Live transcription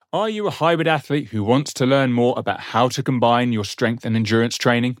Are you a hybrid athlete who wants to learn more about how to combine your strength and endurance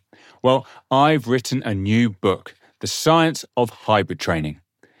training? Well, I've written a new book, The Science of Hybrid Training.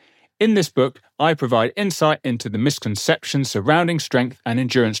 In this book, I provide insight into the misconceptions surrounding strength and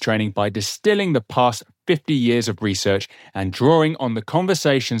endurance training by distilling the past 50 years of research and drawing on the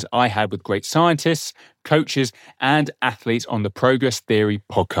conversations I had with great scientists, coaches, and athletes on the Progress Theory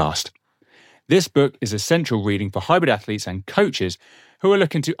podcast. This book is essential reading for hybrid athletes and coaches who are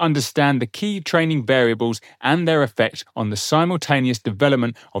looking to understand the key training variables and their effect on the simultaneous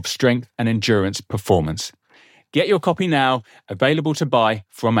development of strength and endurance performance. Get your copy now, available to buy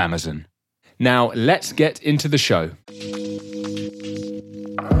from Amazon. Now, let's get into the show.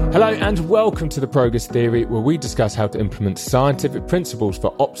 Hello and welcome to the Progress Theory, where we discuss how to implement scientific principles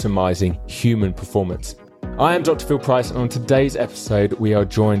for optimizing human performance. I am Dr. Phil Price, and on today's episode, we are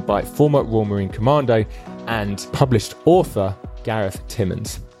joined by former Royal Marine Commando and published author Gareth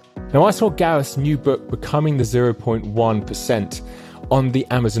Timmins. Now, I saw Gareth's new book, Becoming the 0.1%, on the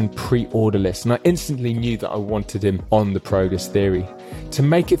Amazon pre-order list, and I instantly knew that I wanted him on the Progress Theory. To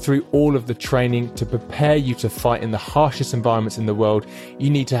make it through all of the training, to prepare you to fight in the harshest environments in the world,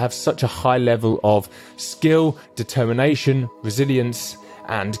 you need to have such a high level of skill, determination, resilience,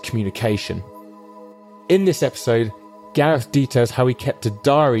 and communication. In this episode, Gareth details how he kept a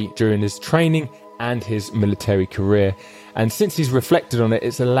diary during his training and his military career. And since he's reflected on it,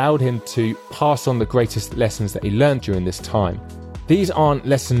 it's allowed him to pass on the greatest lessons that he learned during this time. These aren't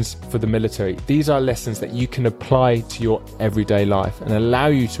lessons for the military. These are lessons that you can apply to your everyday life and allow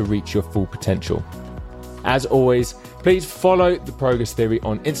you to reach your full potential. As always, please follow the Progress Theory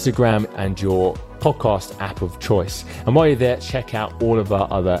on Instagram and your podcast app of choice. And while you're there, check out all of our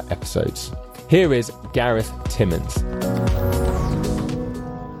other episodes. Here is Gareth Timmins.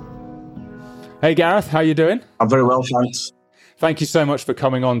 Hey Gareth, how you doing? I'm very well, thanks. Thank you so much for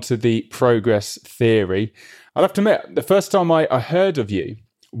coming on to the Progress Theory. I'll have to admit, the first time I heard of you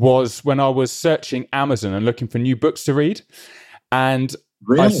was when I was searching Amazon and looking for new books to read. And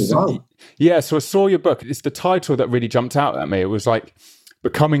Really? Wow. Yeah, so I saw your book. It's the title that really jumped out at me. It was like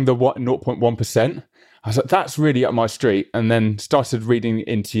Becoming the 0.1%. I was like, that's really up my street. And then started reading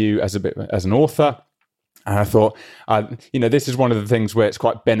into you as an author. And I thought, this is one of the things where it's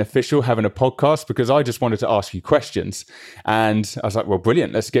quite beneficial having a podcast, because I just wanted to ask you questions. And I was like, well,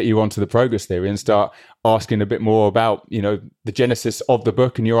 brilliant. Let's get you onto the Progress Theory and start asking a bit more about, the genesis of the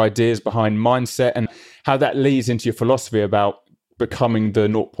book and your ideas behind mindset and how that leads into your philosophy about becoming the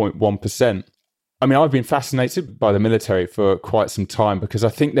 0.1%. I mean, I've been fascinated by the military for quite some time, because I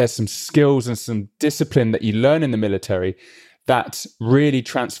think there's some skills and some discipline that you learn in the military that really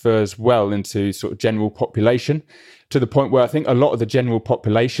transfers well into sort of general population, to the point where I think a lot of the general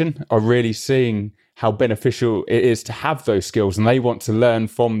population are really seeing how beneficial it is to have those skills, and they want to learn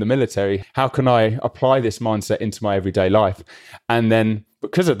from the military. How can I apply this mindset into my everyday life? And then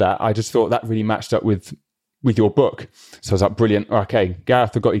because of that, I just thought that really matched up with your book. So I was like, brilliant. Okay,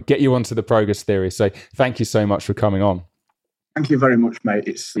 Gareth, I've got to get you onto the Progress Theory. So thank you so much for coming on. Thank you very much, mate.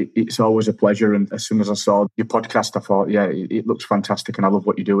 It's always a pleasure. And as soon as I saw your podcast, I thought, yeah, it looks fantastic, and I love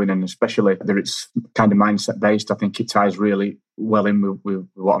what you're doing. And especially that it's kind of mindset based, I think it ties really well in with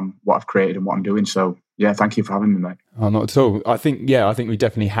what I've created and what I'm doing. So yeah, thank you for having me, mate. Oh, not at all. I think we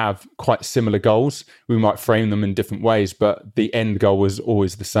definitely have quite similar goals. We might frame them in different ways, but the end goal was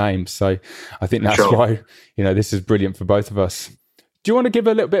always the same. So I think that's why, this is brilliant for both of us. Do you want to give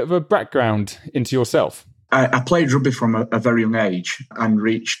a little bit of a background into yourself? I played rugby from a very young age and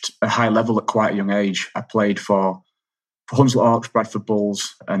reached a high level at quite a young age. I played for Hunslet Hawks, Bradford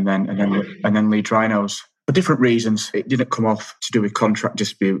Bulls, and then Leeds Rhinos. For different reasons, it didn't come off to do with contract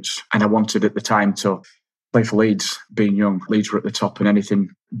disputes, and I wanted at the time to play for Leeds. Being young, Leeds were at the top, and anything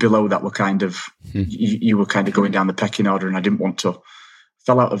below that were kind of you were kind of going down the pecking order, and I didn't want to.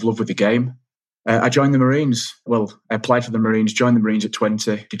 Fell out of love with the game. I joined the Marines. Well, I applied for the Marines, joined the Marines at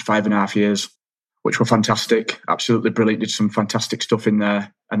 20, did 5.5 years. Which were fantastic, absolutely brilliant, did some fantastic stuff in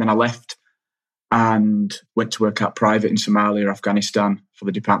there. And then I left and went to work out private in Somalia, Afghanistan for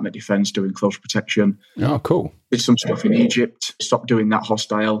the Department of Defence, doing close protection. Oh, cool. Did some stuff in Egypt, stopped doing that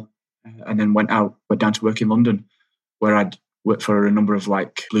hostile, and then went down to work in London, where I'd worked for a number of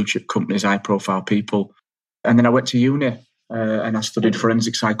blue chip companies, high profile people. And then I went to uni and I studied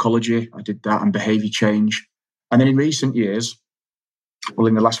forensic psychology. I did that and behaviour change. And then in recent years,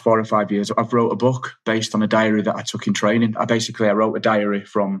 in the last 4 or 5 years, I've wrote a book based on a diary that I took in training. I wrote a diary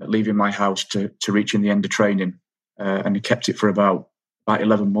from leaving my house to reaching the end of training, and I kept it for about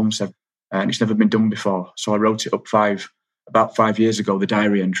 11 months, and it's never been done before. So I wrote it up about 5 years ago, the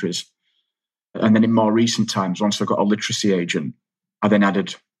diary entries. And then in more recent times, once I got a literacy agent, I then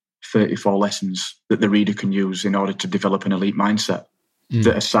added 34 lessons that the reader can use in order to develop an elite mindset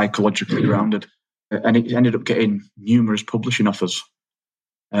that are psychologically grounded. And it ended up getting numerous publishing offers.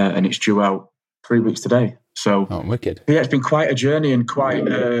 And it's due out 3 weeks today. So, wicked. Yeah, it's been quite a journey and quite,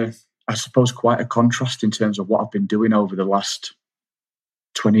 I suppose, quite a contrast in terms of what I've been doing over the last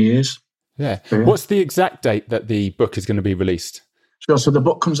 20 years. Yeah. What's the exact date that the book is going to be released? Sure. So the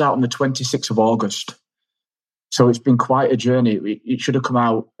book comes out on the 26th of August. So it's been quite a journey. It should have come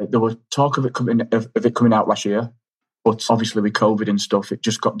out. There was talk of it coming out last year, but obviously with COVID and stuff, it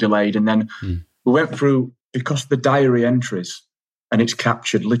just got delayed. And then we went through, because the diary entries, and it's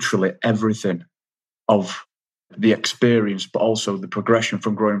captured literally everything of the experience, but also the progression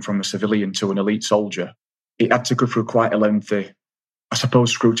from growing from a civilian to an elite soldier. It had to go through quite a lengthy, I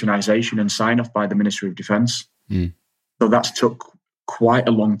suppose, scrutinisation and sign-off by the Ministry of Defence. So that's took quite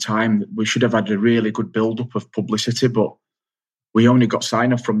a long time. We should have had a really good build-up of publicity, but we only got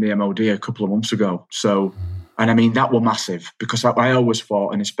sign-off from the MOD a couple of months ago. So, and I mean, that were massive, because I always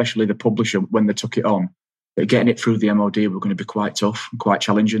thought, and especially the publisher, when they took it on, that getting it through the MOD were going to be quite tough and quite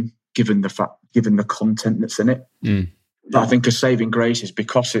challenging, given the content that's in it. But I think a saving grace is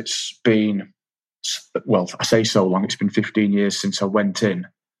because it's been, well, I say so long, it's been 15 years since I went in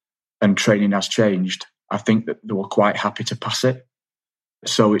and training has changed. I think that they were quite happy to pass it.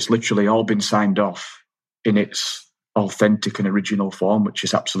 So it's literally all been signed off in its authentic and original form, which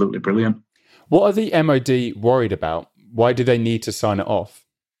is absolutely brilliant. What are the MOD worried about? Why do they need to sign it off?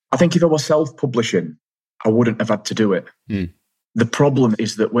 I think if I was self-publishing, I wouldn't have had to do it. The problem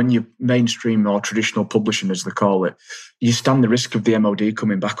is that when you mainstream or traditional publishing, as they call it, you stand the risk of the MOD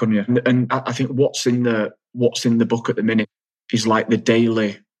coming back on you. And I think what's in the book at the minute is like the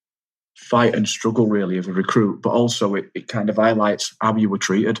daily fight and struggle, really, of a recruit, but also it kind of highlights how you were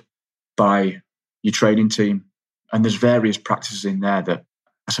treated by your training team. And there's various practices in there that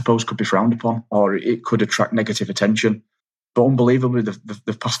I suppose could be frowned upon, or it could attract negative attention. But unbelievably,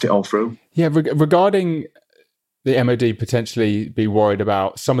 they've passed it all through. Yeah, regarding the MOD potentially be worried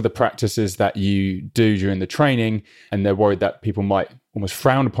about some of the practices that you do during the training, and they're worried that people might almost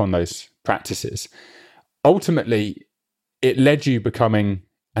frown upon those practices. Ultimately, it led you becoming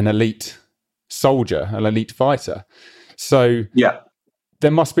an elite soldier, an elite fighter. So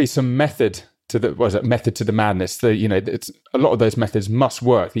there must be some method to the madness. It's a lot of those methods must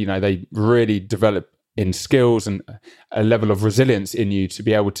work. They really develop in skills and a level of resilience in you to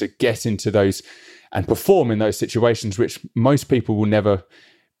be able to get into those and perform in those situations, which most people will never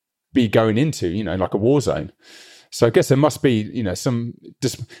be going into, like a war zone. So I guess there must be, some,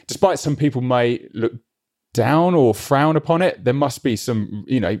 despite some people may look down or frown upon it, there must be some,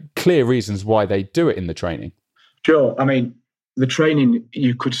 clear reasons why they do it in the training. Sure. I mean, the training,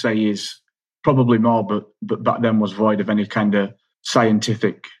 you could say, is probably more, but back then was void of any kind of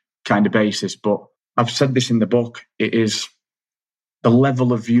scientific kind of basis. But I've said this in the book, it is the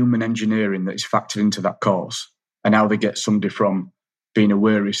level of human engineering that is factored into that course, and how they get somebody from being a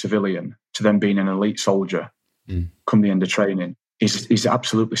wary civilian to then being an elite soldier come the end of training is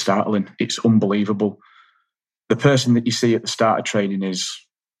absolutely startling. It's unbelievable. The person that you see at the start of training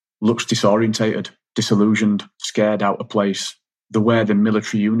looks disorientated, disillusioned, scared, out of place. They wear the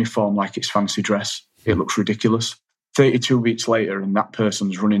military uniform like it's fancy dress. It looks ridiculous. 32 weeks later, and that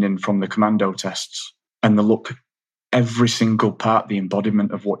person's running in from the commando tests, and they look every single part, the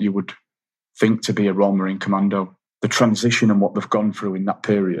embodiment of what you would think to be a Royal Marine Commando. The transition and what they've gone through in that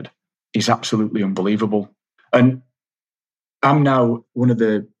period is absolutely unbelievable. And I'm now one of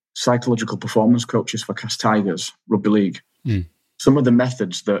the psychological performance coaches for Cast Tigers Rugby League. Some of the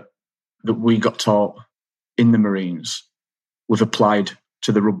methods that we got taught in the Marines, we've applied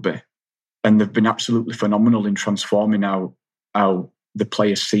to the rugby, and they've been absolutely phenomenal in transforming how the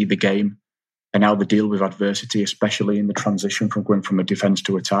players see the game and how they deal with adversity, especially in the transition from going from a defence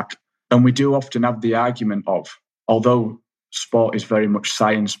to attack. And we do often have the argument of, although sport is very much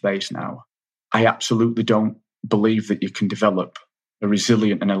science-based now, I absolutely don't believe that you can develop a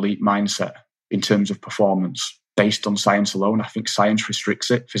resilient and elite mindset in terms of performance based on science alone. I think science restricts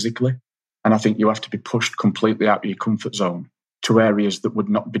it physically. And I think you have to be pushed completely out of your comfort zone to areas that would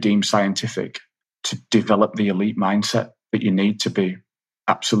not be deemed scientific to develop the elite mindset that you need to be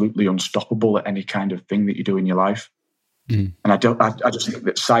absolutely unstoppable at any kind of thing that you do in your life. And I just think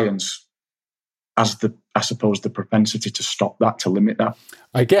that science has I suppose the propensity to stop that, to limit that.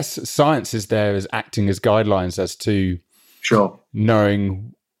 I guess science is there as acting as guidelines as to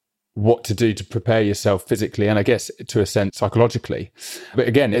knowing what to do to prepare yourself physically and I guess to a sense psychologically. But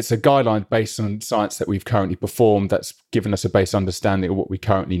again, it's a guideline based on science that we've currently performed that's given us a base understanding of what we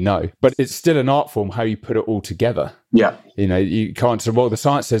currently know. But it's still an art form how you put it all together. Yeah. You know, you can't say, well, the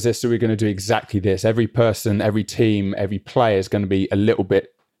science says this, so we're going to do exactly this. Every person, every team, every player is going to be a little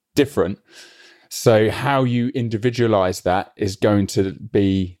bit different. So how you individualize that is going to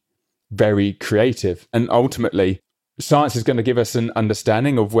be very creative. And ultimately, science is going to give us an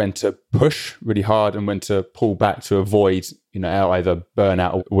understanding of when to push really hard and when to pull back to avoid, either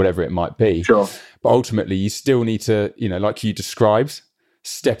burnout or whatever it might be. Sure. But ultimately, you still need to, like you described,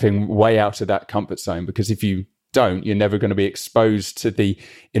 stepping way out of that comfort zone, because if you don't, you're never going to be exposed to the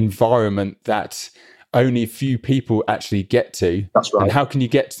environment that only a few people actually get to. That's right. And how can you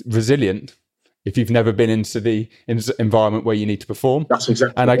get resilient if you've never been into the environment where you need to perform? That's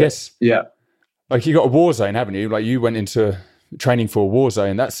exactly. And I guess, yeah. Like you got a war zone, haven't you? Like you went into training for a war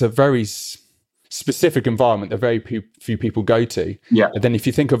zone. That's a very specific environment that very few people go to. Yeah. And then if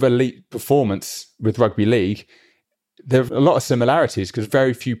you think of elite performance with rugby league, there are a lot of similarities because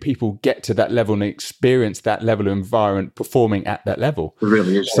very few people get to that level and experience that level of environment performing at that level. It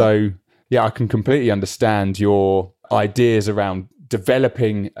really is. So, I can completely understand your ideas around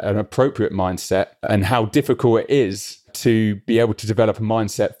developing an appropriate mindset and how difficult it is to be able to develop a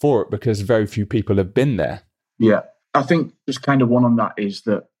mindset for it because very few people have been there. Yeah. I think just kind of one on that is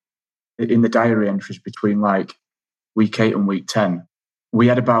that in the diary entries between like week 8 and week 10, we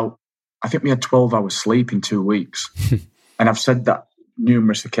had 12 hours sleep in 2 weeks. And I've said that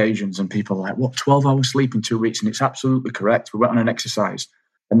numerous occasions and people are like, what, 12 hours sleep in 2 weeks? And it's absolutely correct. We went on an exercise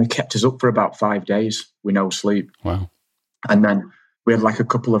and they kept us up for about 5 days with no sleep. Wow. And then we had like a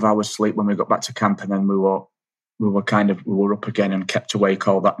couple of hours sleep when we got back to camp, and then we were up again and kept awake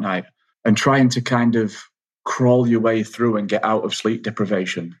all that night. And trying to kind of crawl your way through and get out of sleep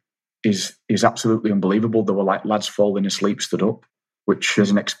deprivation is absolutely unbelievable. There were like lads falling asleep stood up, which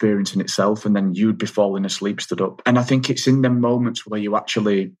is an experience in itself. And then you'd be falling asleep stood up. And I think it's in them moments where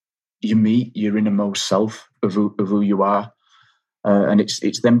you meet your innermost self of who you are. And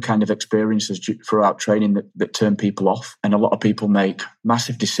it's them kind of experiences throughout training that turn people off. And a lot of people make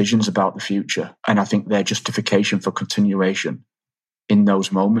massive decisions about the future. And I think their justification for continuation in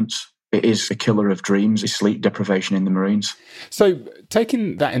those moments, it is a killer of dreams, is sleep deprivation in the Marines. So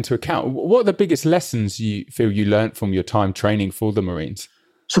taking that into account, what are the biggest lessons you feel you learned from your time training for the Marines?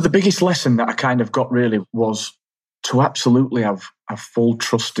 So the biggest lesson that I kind of got really was to absolutely have full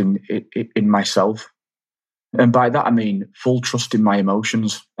trust in myself. And by that, I mean full trust in my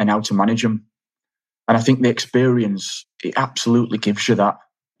emotions and how to manage them. And I think the experience, it absolutely gives you that.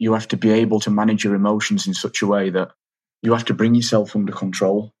 You have to be able to manage your emotions in such a way that you have to bring yourself under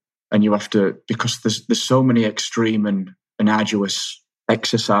control. And you have to, because there's so many extreme and arduous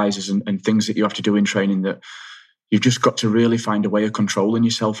exercises and things that you have to do in training that you've just got to really find a way of controlling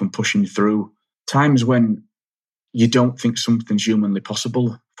yourself and pushing through times when you don't think something's humanly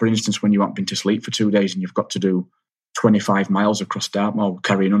possible. For instance, when you haven't been to sleep for 2 days and you've got to do 25 miles across Dartmoor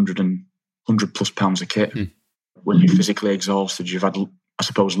carrying 100 plus pounds of kit. When you're physically exhausted, you've had, I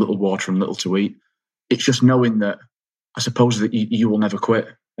suppose, little water and little to eat. It's just knowing that, I suppose, that you will never quit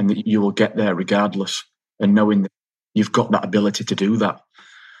and that you will get there regardless, and knowing that you've got that ability to do that.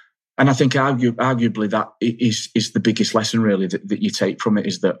 And I think arguably that is the biggest lesson really that you take from it,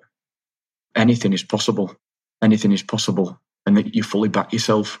 is that anything is possible. Anything is possible, and that you fully back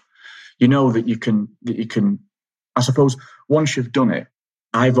yourself. You know that you can, I suppose, once you've done it,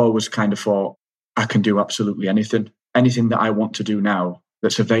 I've always kind of thought I can do absolutely anything. Anything that I want to do now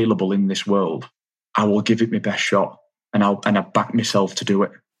that's available in this world, I will give it my best shot, and I back myself to do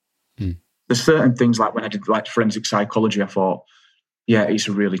it. There's certain things, like when I did like forensic psychology, I thought, yeah, it's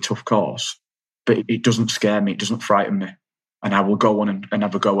a really tough course, but it doesn't scare me, it doesn't frighten me, and I will go on and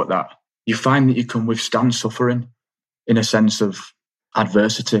have a go at that. You find that you can withstand suffering in a sense of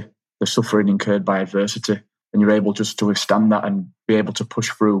adversity, the suffering incurred by adversity, and you're able just to withstand that and be able to push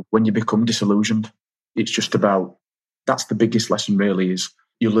through when you become disillusioned. It's just about, that's the biggest lesson really, is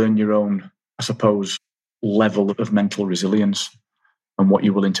you learn your own, I suppose, level of mental resilience and what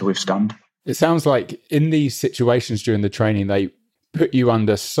you're willing to withstand. It sounds like in these situations during the training, they put you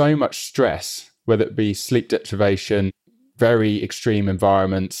under so much stress, whether it be sleep deprivation, very extreme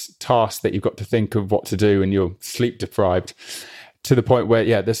environments, tasks that you've got to think of what to do and you're sleep deprived, to the point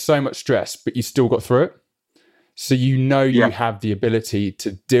where, there's so much stress, but you still got through it. So you have the ability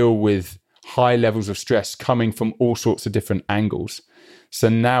to deal with high levels of stress coming from all sorts of different angles. So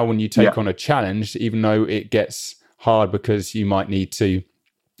now when you take on a challenge, even though it gets hard because you might need to,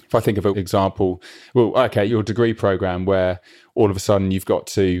 if I think of an example, your degree program where all of a sudden you've got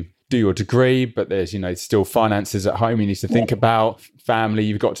to do your degree, but there's, still finances at home you need to think about, family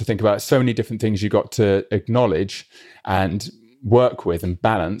you've got to think about, so many different things you've got to acknowledge and work with and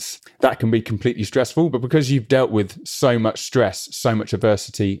balance. That can be completely stressful, but because you've dealt with so much stress, so much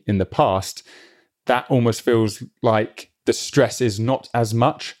adversity in the past, that almost feels like the stress is not as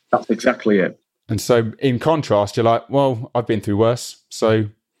much. That's exactly it. And so in contrast, you're like, well, I've been through worse, so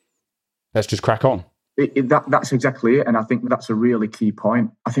let's just crack on. That's exactly it. And I think that's a really key point.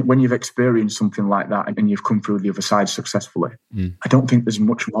 I think when you've experienced something like that and you've come through the other side successfully, I don't think there's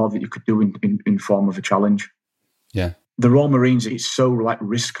much more that you could do in form of a challenge. Yeah. The Royal Marines, it's so like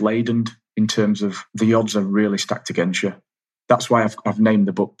risk-laden in terms of the odds are really stacked against you. That's why I've named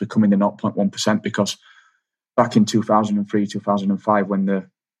the book Becoming the 0.1%, because back in 2003, 2005, when I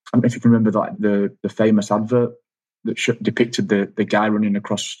don't know if you can remember that the famous advert that depicted the guy running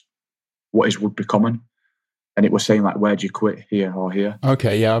across what is would be common, and it was saying like, where do you quit, here or here?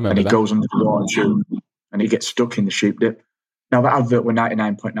 Okay, yeah, I remember. And he goes under the water chute and he gets stuck in the sheep dip. Now that advert where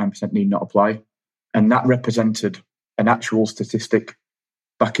 99.9% need not apply, and that represented an actual statistic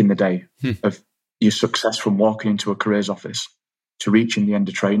back in the day of your success from walking into a careers office to reaching the end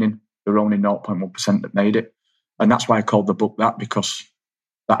of training. There were only 0.1% that made it, and that's why I called the book that, because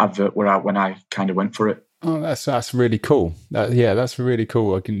that advert were out when I kind of went for it. Oh, that's really cool. That's really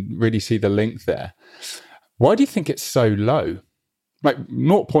cool. I can really see the link there. Why do you think it's so low? Like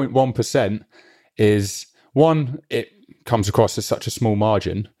 0.1% is one, it comes across as such a small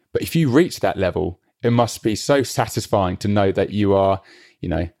margin, but if you reach that level, it must be so satisfying to know that you are,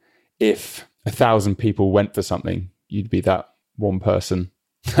 if 1,000 people went for something, you'd be that one person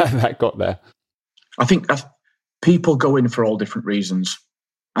that got there. I think people go in for all different reasons.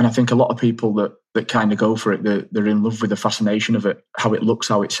 And I think a lot of people that kind of go for it, they're in love with the fascination of it, how it looks,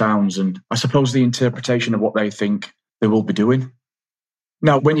 how it sounds, and I suppose the interpretation of what they think they will be doing.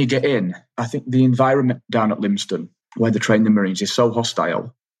 Now, when you get in, I think the environment down at Lympstone, where they train the Marines, is so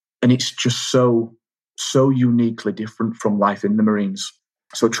hostile, and it's just so uniquely different from life in the Marines.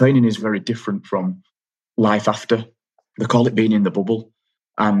 So training is very different from life after. They call it being in the bubble,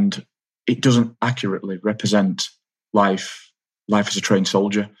 and it doesn't accurately represent life as a trained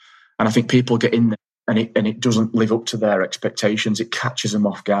soldier. And I think people get in there and it doesn't live up to their expectations. It catches them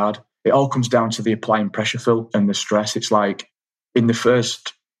off guard. It all comes down to the applying pressure fill and the stress. It's like in the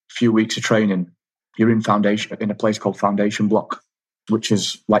first few weeks of training, you're in a place called Foundation Block, which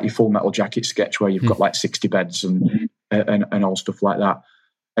is like your Full Metal Jacket sketch where you've got like 60 beds and all stuff like that.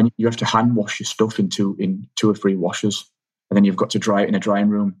 And you have to hand wash your stuff in two or three washers. And then you've got to dry it in a drying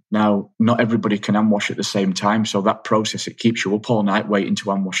room. Now, not everybody can hand wash at the same time. So that process, it keeps you up all night waiting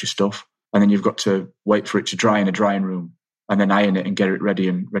to hand wash your stuff. And then you've got to wait for it to dry in a drying room and then iron it and get it ready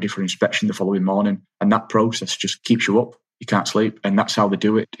for inspection the following morning. And that process just keeps you up. You can't sleep. And that's how they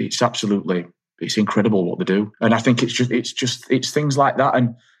do it. It's incredible what they do. And I think it's things like that.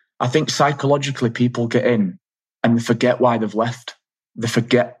 And I think psychologically people get in and they forget why they've left. They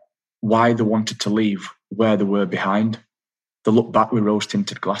forget why they wanted to leave where they were behind. They look back with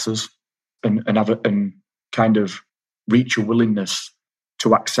rose-tinted glasses and kind of reach a willingness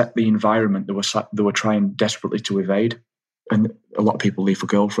to accept the environment they were trying desperately to evade. And a lot of people leave for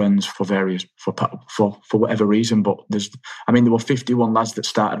girlfriends, for whatever reason. But there were 51 lads that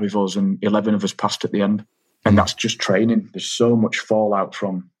started with us, and 11 of us passed at the end. And that's just training. There's so much fallout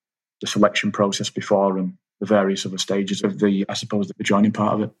from the selection process before and the various other stages of the joining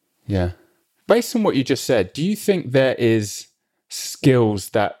part of it. Yeah. Based on what you just said, do you think there is skills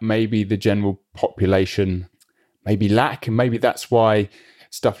that maybe the general population maybe lack, and maybe that's why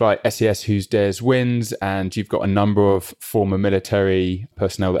stuff like SES Whose Dares Wins, and you've got a number of former military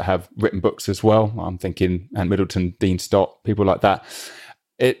personnel that have written books as well. I'm thinking Ant Middleton, Dean Stott, people like that.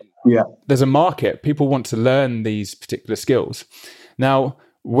 There's a market. People want to learn these particular skills. Now,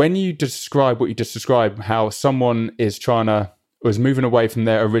 when you describe what you just described, how someone was moving away from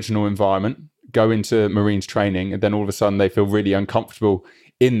their original environment, go into Marines training, and then all of a sudden they feel really uncomfortable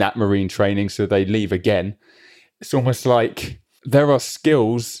in that Marine training, so they leave again. It's almost like there are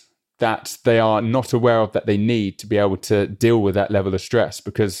skills that they are not aware of that they need to be able to deal with that level of stress,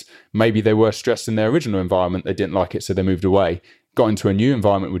 because maybe they were stressed in their original environment, they didn't like it, so they moved away, got into a new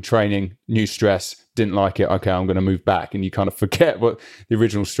environment with training, new stress, didn't like it, okay, I'm going to move back, and you kind of forget what the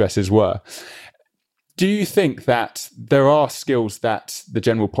original stresses were. Do you think that there are skills that the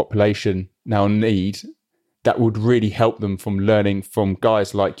general population now need that would really help them from learning from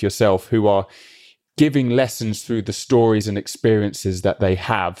guys like yourself who are giving lessons through the stories and experiences that they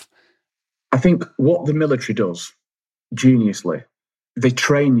have? I think what the military does geniusly, they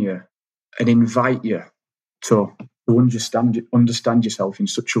train you and invite you to to understand yourself in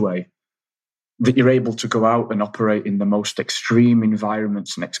such a way that you're able to go out and operate in the most extreme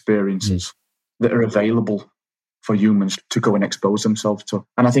environments and experiences that are available for humans to go and expose themselves to.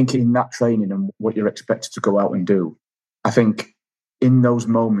 And I think in that training and what you're expected to go out and do, I think in those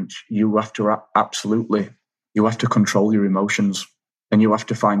moments, you have to you have to control your emotions, and you have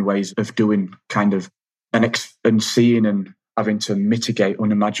to find ways of doing kind of and seeing and having to mitigate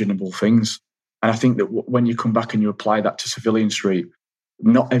unimaginable things. And I think that when you come back and you apply that to Civilian Street,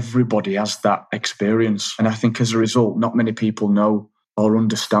 not everybody has that experience. And I think as a result, not many people know or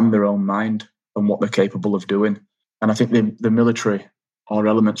understand their own mind and what they're capable of doing. And I think the military, or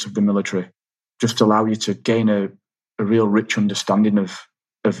elements of the military, just allow you to gain a real rich understanding of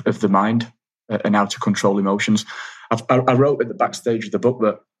the mind and how to control emotions. I wrote at the backstage of the book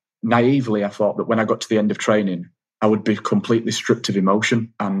that naively I thought that when I got to the end of training, I would be completely stripped of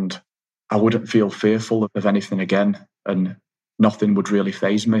emotion and I wouldn't feel fearful of anything again, and nothing would really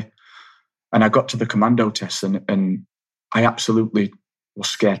faze me. And I got to the commando test and I absolutely was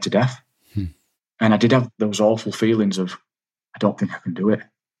scared to death. And I did have those awful feelings of, I don't think I can do it.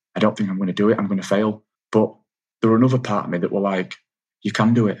 I don't think I'm going to do it. I'm going to fail. But there were another part of me that were like, you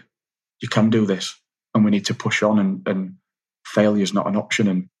can do it. You can do this. And we need to push on, and failure is not an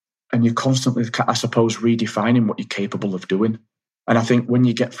option. And you're constantly, I suppose, redefining what you're capable of doing. And I think when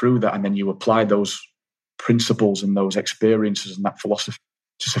you get through that and then you apply those principles and those experiences and that philosophy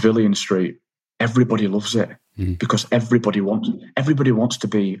to Civilian Street, everybody loves it because everybody wants to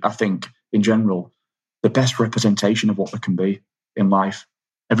be, I think, in general, the best representation of what they can be in life.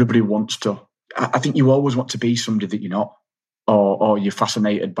 Everybody wants to. I think you always want to be somebody that you're not, or you're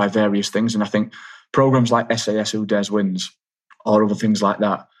fascinated by various things. And I think programs like SAS Who Dares Wins or other things like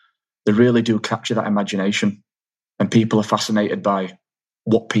that, they really do capture that imagination, and people are fascinated by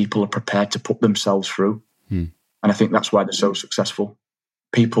what people are prepared to put themselves through. And I think that's why they're so successful.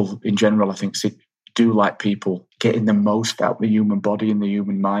 People in general, I think, do like people getting the most out of the human body and the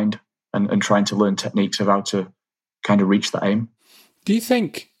human mind, and trying to learn techniques of how to kind of reach that aim. Do you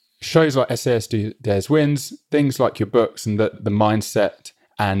think shows like SAS Dares Wins, things like your books and the mindset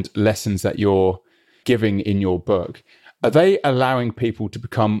and lessons that you're giving in your book, are they allowing people to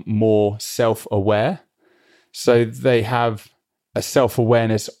become more self-aware? So they have a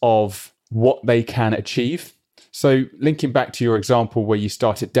self-awareness of what they can achieve. So linking back to your example where you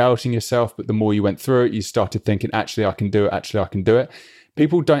started doubting yourself, but the more you went through it, you started thinking, actually, I can do it.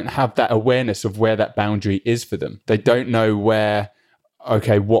 People don't have that awareness of where that boundary is for them. They don't know what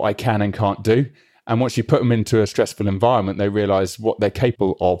I can and can't do. And once you put them into a stressful environment, they realize what they're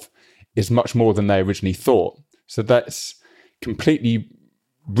capable of is much more than they originally thought. So that's completely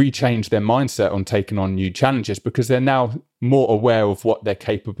rechanged their mindset on taking on new challenges because they're now more aware of what they're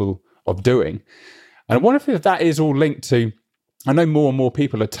capable of doing. And I wonder if that is all linked to, I know more and more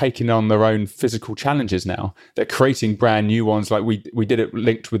people are taking on their own physical challenges now. They're creating brand new ones. Like we did it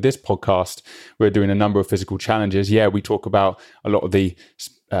linked with this podcast. We're doing a number of physical challenges. Yeah, we talk about a lot of the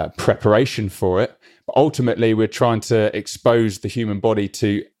preparation for it. But ultimately, we're trying to expose the human body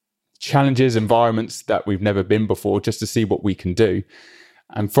to challenges, environments that we've never been before, just to see what we can do.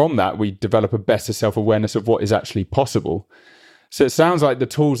 And from that, we develop a better self-awareness of what is actually possible. So it sounds like the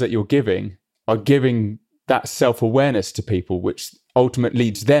tools that you're giving are giving that self-awareness to people, which ultimately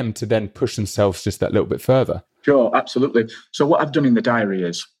leads them to then push themselves just that little bit further. Sure, absolutely. So what I've done in the diary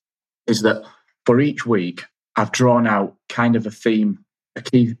is that for each week, I've drawn out kind of a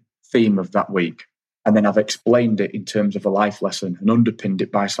key theme of that week. And then I've explained it in terms of a life lesson and underpinned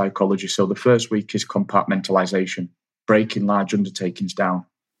it by psychology. So the first week is compartmentalization, breaking large undertakings down.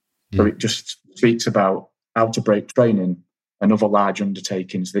 So it just speaks about how to break training and other large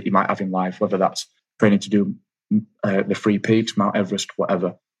undertakings that you might have in life, whether that's training to do the 3 peaks, Mount Everest,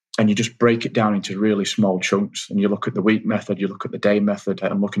 whatever. And you just break it down into really small chunks. And you look at the week method, you look at the day method,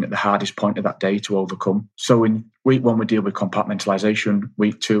 and looking at the hardest point of that day to overcome. So in week 1, we deal with compartmentalization.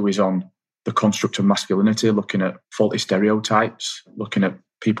 Week 2 is on the construct of masculinity, looking at faulty stereotypes, looking at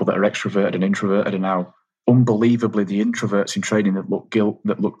people that are extroverted and introverted, and how unbelievably the introverts in training that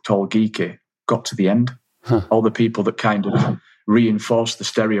look tall, geeky, got to the end. All the people that kind of reinforce the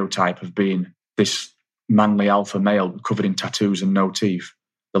stereotype of being this manly alpha male covered in tattoos and no teeth,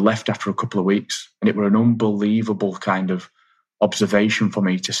 they left after a couple of weeks. And it were an unbelievable kind of observation for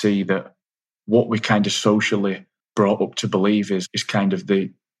me to see that what we kind of socially brought up to believe is kind of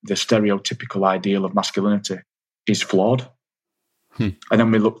the stereotypical ideal of masculinity is flawed. And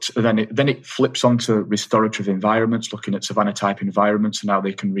then we looked, then it flips onto restorative environments, looking at savanna type environments and how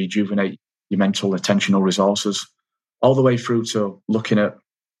they can rejuvenate your mental attentional resources, all the way through to looking at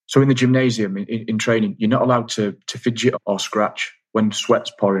So in the gymnasium, in training, you're not allowed to fidget or scratch when sweat's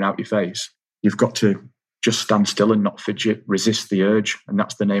pouring out your face. You've got to just stand still and not fidget, resist the urge. And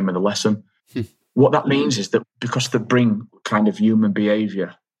that's the name of the lesson. What that means is that because they bring kind of human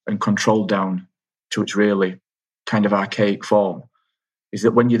behaviour and control down to its really kind of archaic form, is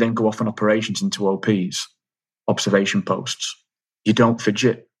that when you then go off on operations into OPs, observation posts, you don't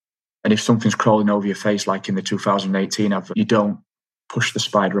fidget. And if something's crawling over your face, like in the 2018 advert, you don't push the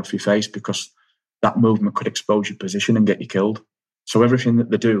spider off your face because that movement could expose your position and get you killed. So everything that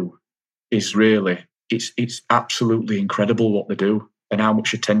they do is really, it's absolutely incredible what they do and how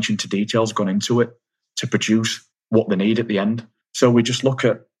much attention to detail's gone into it to produce what they need at the end. So we just look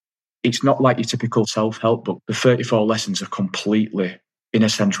at, it's not like your typical self-help book. The 34 lessons are completely, in a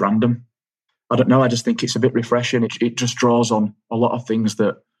sense, random. I don't know, I just think it's a bit refreshing. It just draws on a lot of things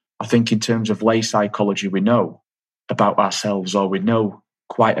that I think in terms of lay psychology we know about ourselves, or we know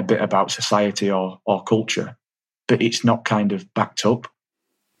quite a bit about society or culture, but it's not kind of backed up.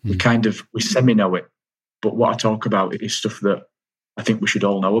 We semi-know it. But what I talk about is stuff that I think we should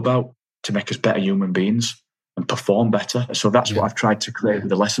all know about to make us better human beings and perform better. So that's what I've tried to create with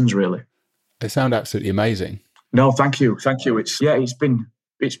the lessons, really. They sound absolutely amazing. No, thank you. It's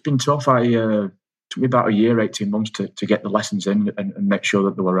been tough. Took me about a year, 18 months to get the lessons in and make sure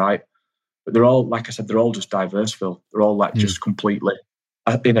that they were right. But they're all, like I said, they're all just diverse, Phil. They're all like just completely,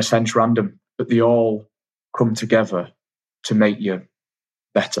 in a sense, random. But they all come together to make you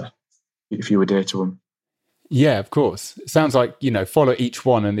better if you adhere to them. Yeah, of course. It sounds like, follow each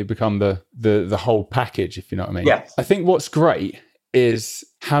one and they become the whole package, if you know what I mean. Yeah. I think what's great is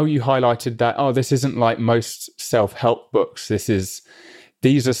how you highlighted that, this isn't like most self-help books.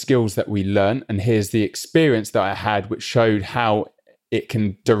 These are skills that we learn, and here's the experience that I had, which showed how it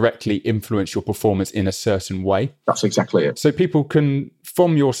can directly influence your performance in a certain way. That's exactly it. So people can,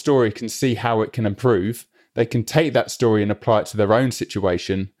 from your story, can see how it can improve. They can take that story and apply it to their own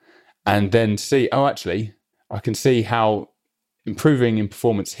situation and then see, actually, I can see how improving in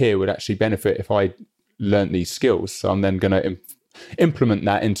performance here would actually benefit if I learned these skills. So I'm then going to implement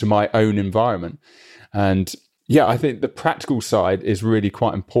that into my own environment. And yeah, I think the practical side is really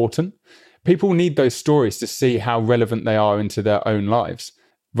quite important. People need those stories to see how relevant they are into their own lives.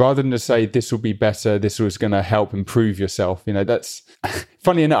 Rather than to say, this will be better, this was going to help improve yourself. That's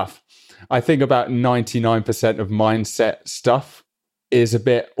funny enough. I think about 99% of mindset stuff is a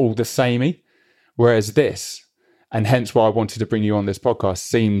bit all the samey. Whereas this, and hence why I wanted to bring you on this podcast,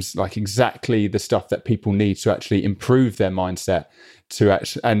 seems like exactly the stuff that people need to actually improve their mindset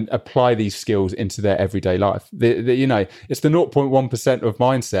and apply these skills into their everyday life. It's the 0.1% of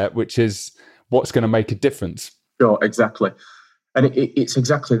mindset, which is what's going to make a difference. Sure, exactly. And it's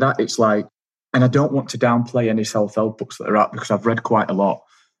exactly that. It's like, and I don't want to downplay any self-help books that are out, because I've read quite a lot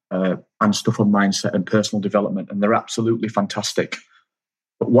and stuff on mindset and personal development, and they're absolutely fantastic.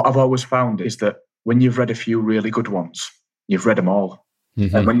 But what I've always found is that when you've read a few really good ones, you've read them all.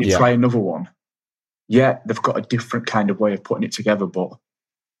 Mm-hmm. And when you try another one, they've got a different kind of way of putting it together, but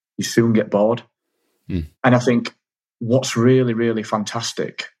you soon get bored. And I think what's really, really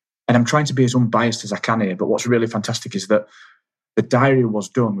fantastic, and I'm trying to be as unbiased as I can here, but what's really fantastic is that the diary was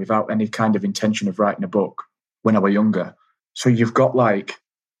done without any kind of intention of writing a book when I was younger. So you've got like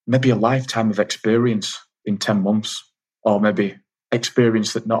maybe a lifetime of experience in 10 months, or maybe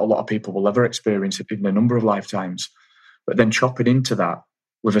experience that not a lot of people will ever experience in a number of lifetimes. But then chopping into that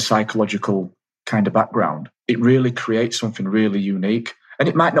with a psychological kind of background, it really creates something really unique. And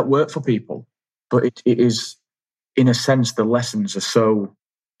it might not work for people, but it is, in a sense, the lessons are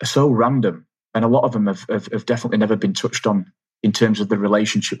so random. And a lot of them have definitely never been touched on in terms of the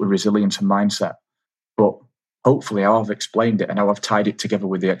relationship with resilience and mindset. But hopefully how I've explained it and how I've tied it together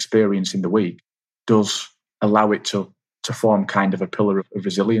with the experience in the week does allow it to form kind of a pillar of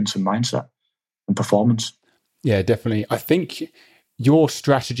resilience and mindset and performance. Yeah, definitely. I think your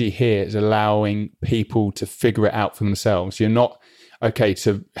strategy here is allowing people to figure it out for themselves. You're not,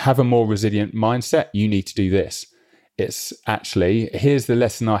 to have a more resilient mindset, you need to do this. It's actually, here's the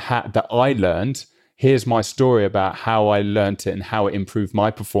lesson that I learned. Here's my story about how I learned it and how it improved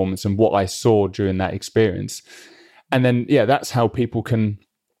my performance and what I saw during that experience. And then, that's how people can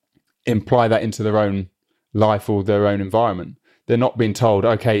imply that into their own life or their own environment. They're not being told,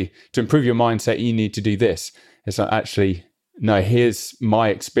 to improve your mindset, you need to do this. It's like, actually, no, here's my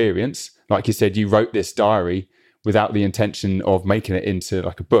experience. Like you said, you wrote this diary without the intention of making it into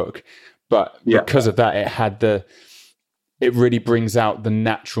like a book. But because of that, it really brings out the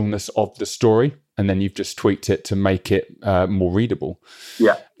naturalness of the story. And then you've just tweaked it to make it more readable.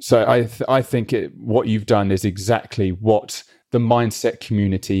 Yeah. So I think what you've done is exactly what the mindset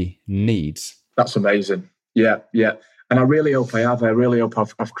community needs. That's amazing. Yeah. And I really hope I have. I really hope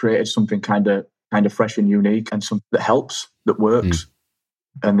I've created something kind of fresh and unique, and something that helps, that works,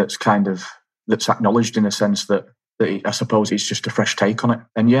 and that's acknowledged in a sense that I suppose it's just a fresh take on it.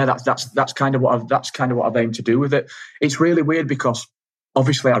 And yeah, that's kind of what I've aimed to do with it. It's really weird because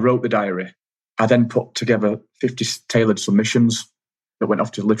obviously I wrote the diary. I then put together 50 tailored submissions that went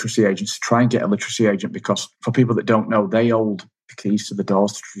off to literacy agents to try and get a literacy agent, because for people that don't know, they hold the keys to the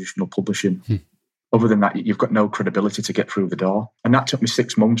doors to traditional publishing. Other than that, you've got no credibility to get through the door. And that took me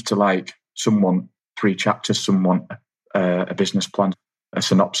 6 months to someone 3 chapters, someone a business plan, a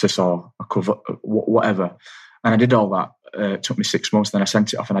synopsis or a cover, whatever. And I did all that. It took me 6 months. Then I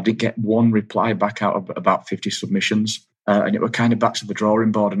sent it off, and I didn't get one reply back out of about 50 submissions. And it were kind of back to the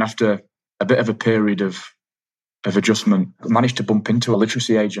drawing board. And after a bit of a period of adjustment, I managed to bump into a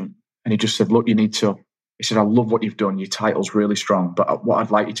literacy agent, and he just said, "Look, he said, I love what you've done. Your title's really strong, but what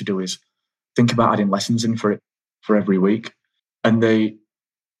I'd like you to do is think about adding lessons in for every week." And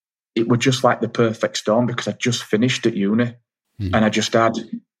it was just like the perfect storm, because I just finished at uni, and I just had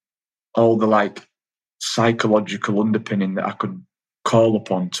all the psychological underpinning that I could call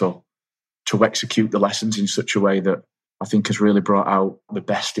upon to execute the lessons in such a way that I think has really brought out the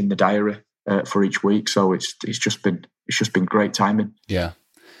best in the diary for each week. So it's just been great timing. Yeah.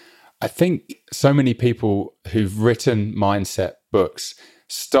 I think so many people who've written mindset books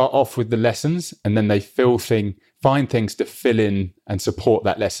start off with the lessons, and then they find things to fill in and support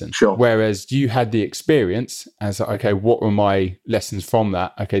that lesson. Sure. Whereas you had the experience as, okay, what were my lessons from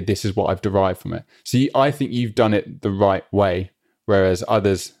that? Okay, this is what I've derived from it. So I think you've done it the right way, whereas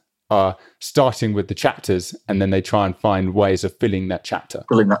others are starting with the chapters and then they try and find ways of filling that chapter.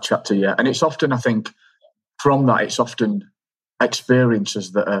 Yeah. And it's often, I think, from that, it's often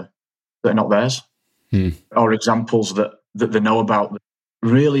experiences that are not theirs, or examples that they know about that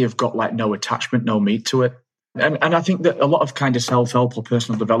really have got no attachment, no meat to it. And I think that a lot of kind of self-help or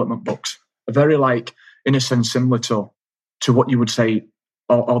personal development books are very in a sense, similar to what you would say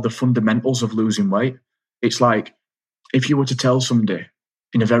are the fundamentals of losing weight. It's like, if you were to tell somebody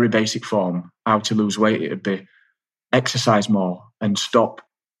in a very basic form how to lose weight, it would be exercise more and stop,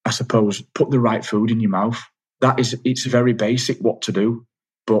 I suppose, put the right food in your mouth. It's very basic what to do.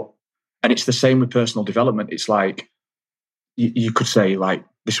 And it's the same with personal development. It's like, you could say,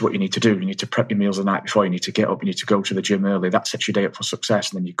 this is what you need to do. You need to prep your meals the night before. You need to get up. You need to go to the gym early. That sets your day up for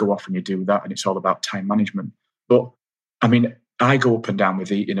success. And then you go off and you do that. And it's all about time management. But I mean, I go up and down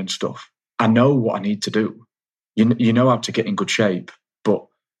with eating and stuff. I know what I need to do. You know how to get in good shape. But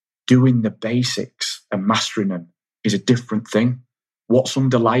doing the basics and mastering them is a different thing. What's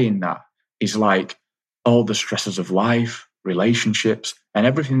underlying that is all the stresses of life, relationships, and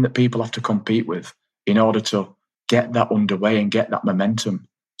everything that people have to compete with in order to get that underway and get that momentum.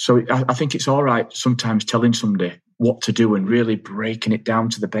 So I think it's all right sometimes telling somebody what to do and really breaking it down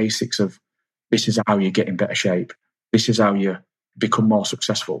to the basics of, this is how you get in better shape. This is how you become more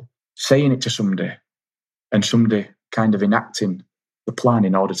successful. Saying it to somebody and somebody kind of enacting the plan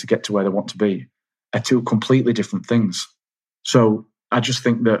in order to get to where they want to be are two completely different things. So I just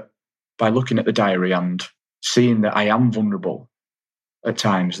think that by looking at the diary and seeing that I am vulnerable at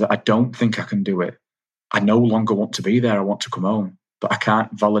times, that I don't think I can do it, I no longer want to be there. I want to come home. But I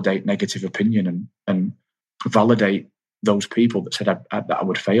can't validate negative opinion and validate those people that said that I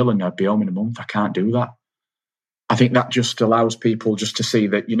would fail and I'd be home in a month. I can't do that. I think that just allows people just to see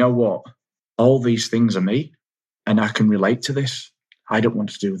that, you know what, all these things are me and I can relate to this. I don't want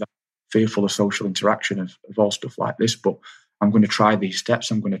to do that. Fearful of social interaction of all stuff like this, but I'm going to try these steps.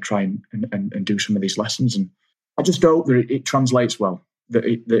 I'm going to try and do some of these lessons. And I just hope that it translates well, that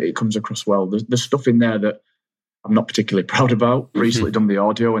it comes across well. There's stuff in there that I'm not particularly proud about. Recently done the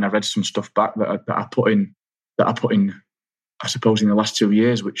audio and I read some stuff back that I put in, I suppose, in the last 2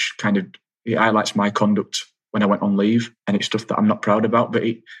 years, which kind of it highlights my conduct when I went on leave. And it's stuff that I'm not proud about, but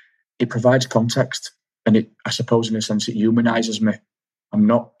it provides context. And it, I suppose, in a sense, it humanizes me. I'm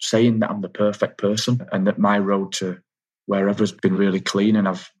not saying that I'm the perfect person and that my road to wherever's been really clean and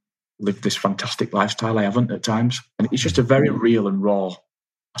I've lived this fantastic lifestyle. I haven't at times. And it's just a very real and raw,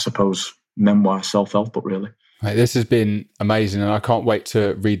 I suppose, memoir, self-help book, really. Right, this has been amazing, and I can't wait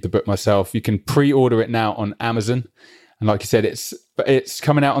to read the book myself. You can pre-order it now on Amazon. And like you said, it's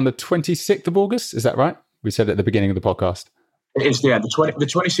coming out on the 26th of August. Is that right? We said at the beginning of the podcast. It is, yeah. The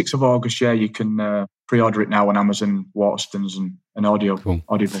 26th of August, yeah. You can pre-order it now on Amazon, Waterstones and Audible.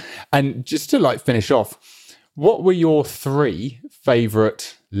 And just to finish off, what were your 3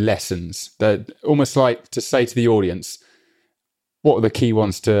 favourite lessons? That almost to say to the audience, this is what I learned from this. And then what were your 3 favourite lessons that you took away from this? Favourite lessons. What are the key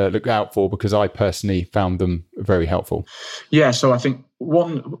ones to look out for? Because I personally found them very helpful. Yeah, so I think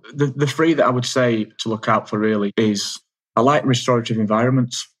the three that I would say to look out for really is, I like restorative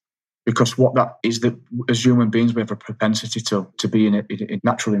environments, because what that is, that as human beings we have a propensity to be in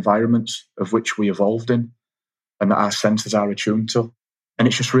natural environments of which we evolved in and that our senses are attuned to. And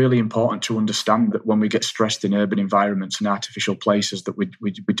it's just really important to understand that when we get stressed in urban environments and artificial places, that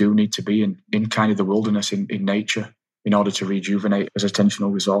we do need to be in kind of the wilderness, in nature, in order to rejuvenate as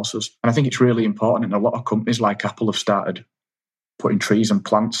attentional resources. And I think it's really important. And a lot of companies like Apple have started putting trees and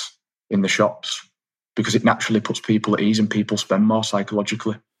plants in the shops because it naturally puts people at ease and people spend more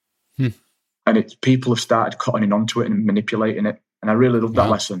psychologically. And people have started cottoning onto it and manipulating it. And I really love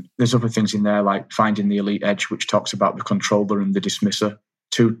that lesson. There's other things in there like Finding the Elite Edge, which talks about the controller and the dismisser,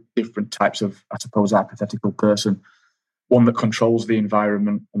 two different types of, I suppose, hypothetical person. One that controls the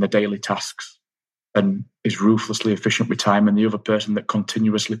environment and the daily tasks and is ruthlessly efficient with time, and the other person that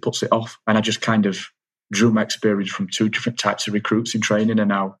continuously puts it off. And I just kind of drew my experience from two different types of recruits in training, and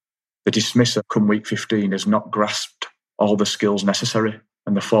now the dismisser come week 15 has not grasped all the skills necessary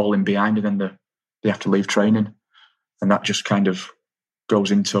and they're falling behind, and then they have to leave training. And that just kind of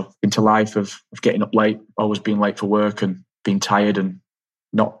goes into life of getting up late, always being late for work and being tired and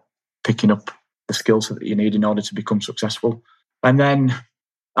not picking up the skills that you need in order to become successful. And then,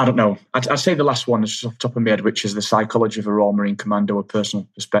 I don't know, I'd say the last one is just off the top of my head, which is The Psychology of a Royal Marine Commando, a personal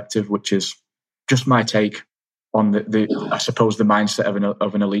perspective, which is just my take on the I suppose, the mindset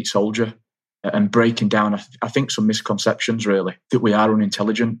of an elite soldier, and breaking down, I think, some misconceptions, really, that we are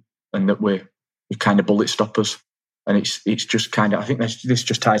unintelligent and that we're kind of bullet stoppers. And it's just kind of, I think this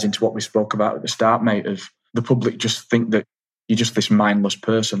just ties into what we spoke about at the start, mate, of the public just think that you're just this mindless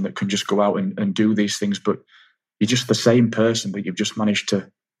person that can just go out and do these things, but you're just the same person, but you've just managed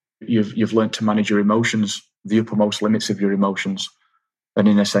to, you've learned to manage your emotions, the uppermost limits of your emotions. And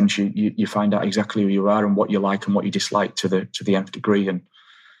in a sense, you find out exactly who you are and what you like and what you dislike to the nth degree. And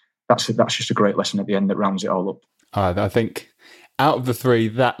that's just a great lesson at the end that rounds it all up. I think out of the three,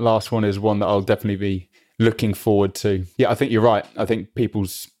 that last one is one that I'll definitely be looking forward to. Yeah, I think you're right. I think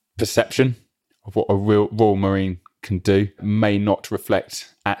people's perception of what a real Royal Marine can do may not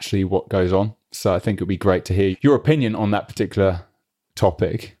reflect actually what goes on. So I think it'd be great to hear your opinion on that particular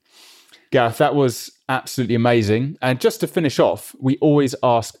topic. Gareth, that was absolutely amazing. And just to finish off, we always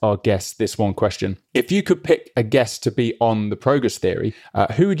ask our guests this one question. If you could pick a guest to be on the Progress Theory,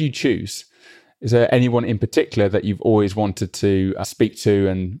 who would you choose? Is there anyone in particular that you've always wanted to speak to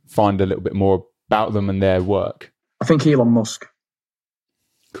and find a little bit more about them and their work? I think Elon Musk.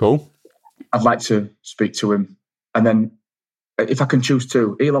 Cool. I'd like to speak to him. And then if I can choose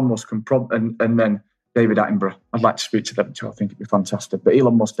two, Elon Musk and then David Attenborough. I'd like to speak to them too. I think it'd be fantastic. But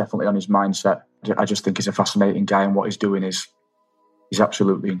Elon Musk, definitely on his mindset. I just think he's a fascinating guy, and what he's doing is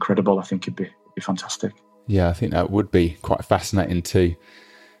absolutely incredible. I think it'd be fantastic. Yeah, I think that would be quite fascinating to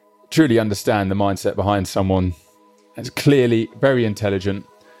truly understand the mindset behind someone that's clearly very intelligent,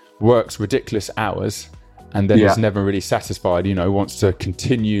 works ridiculous hours, and then is never really satisfied, wants to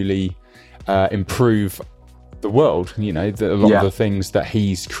continually improve the world. A lot of the things that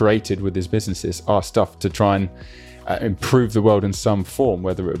he's created with his businesses are stuff to try and improve the world in some form,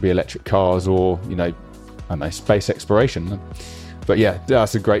 whether it be electric cars or, space exploration. But yeah,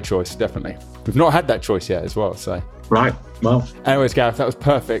 that's a great choice, definitely. We've not had that choice yet as well, so. Right, well. Anyways, Gareth, that was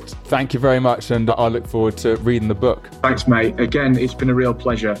perfect. Thank you very much, and I look forward to reading the book. Thanks, mate. Again, it's been a real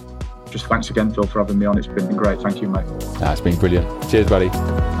pleasure. Just thanks again, Phil, for having me on. It's been great. Thank you, mate. It's been brilliant. Cheers, buddy.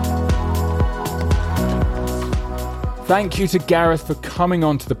 Thank you to Gareth for coming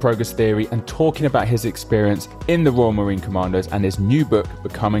on to the Progress Theory and talking about his experience in the Royal Marine Commandos and his new book,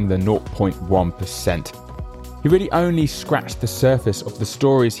 Becoming the 0.1%. He really only scratched the surface of the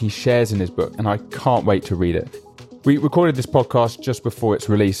stories he shares in his book, and I can't wait to read it. We recorded this podcast just before its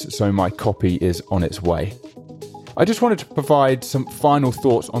release, so my copy is on its way. I just wanted to provide some final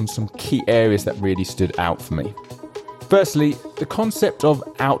thoughts on some key areas that really stood out for me. Firstly, the concept of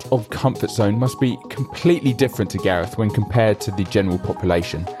out of comfort zone must be completely different to Gareth when compared to the general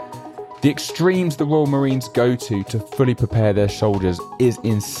population. The extremes the Royal Marines go to fully prepare their soldiers is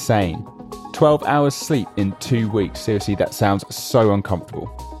insane. 12 hours sleep in 2 weeks, seriously, that sounds so uncomfortable.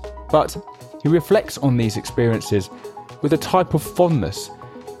 But he reflects on these experiences with a type of fondness.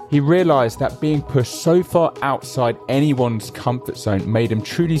 He realised that being pushed so far outside anyone's comfort zone made him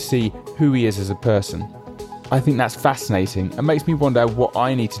truly see who he is as a person. I think that's fascinating and makes me wonder what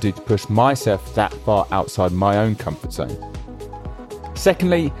I need to do to push myself that far outside my own comfort zone.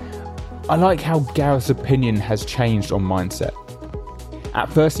 Secondly, I like how Gareth's opinion has changed on mindset.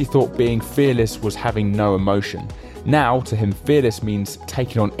 At first he thought being fearless was having no emotion. Now, to him, fearless means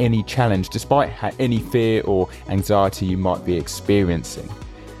taking on any challenge despite any fear or anxiety you might be experiencing.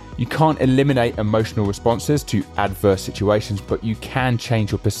 You can't eliminate emotional responses to adverse situations, but you can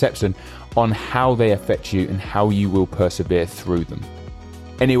change your perception on how they affect you and how you will persevere through them.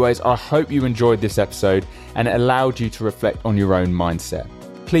 Anyways, I hope you enjoyed this episode and it allowed you to reflect on your own mindset.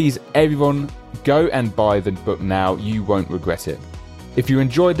 Please, everyone, go and buy the book now. You won't regret it. If you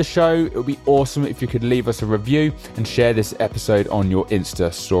enjoyed the show, it would be awesome if you could leave us a review and share this episode on your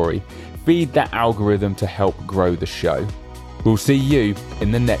Insta story. Feed that algorithm to help grow the show. We'll see you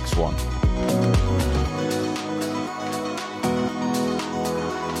in the next one.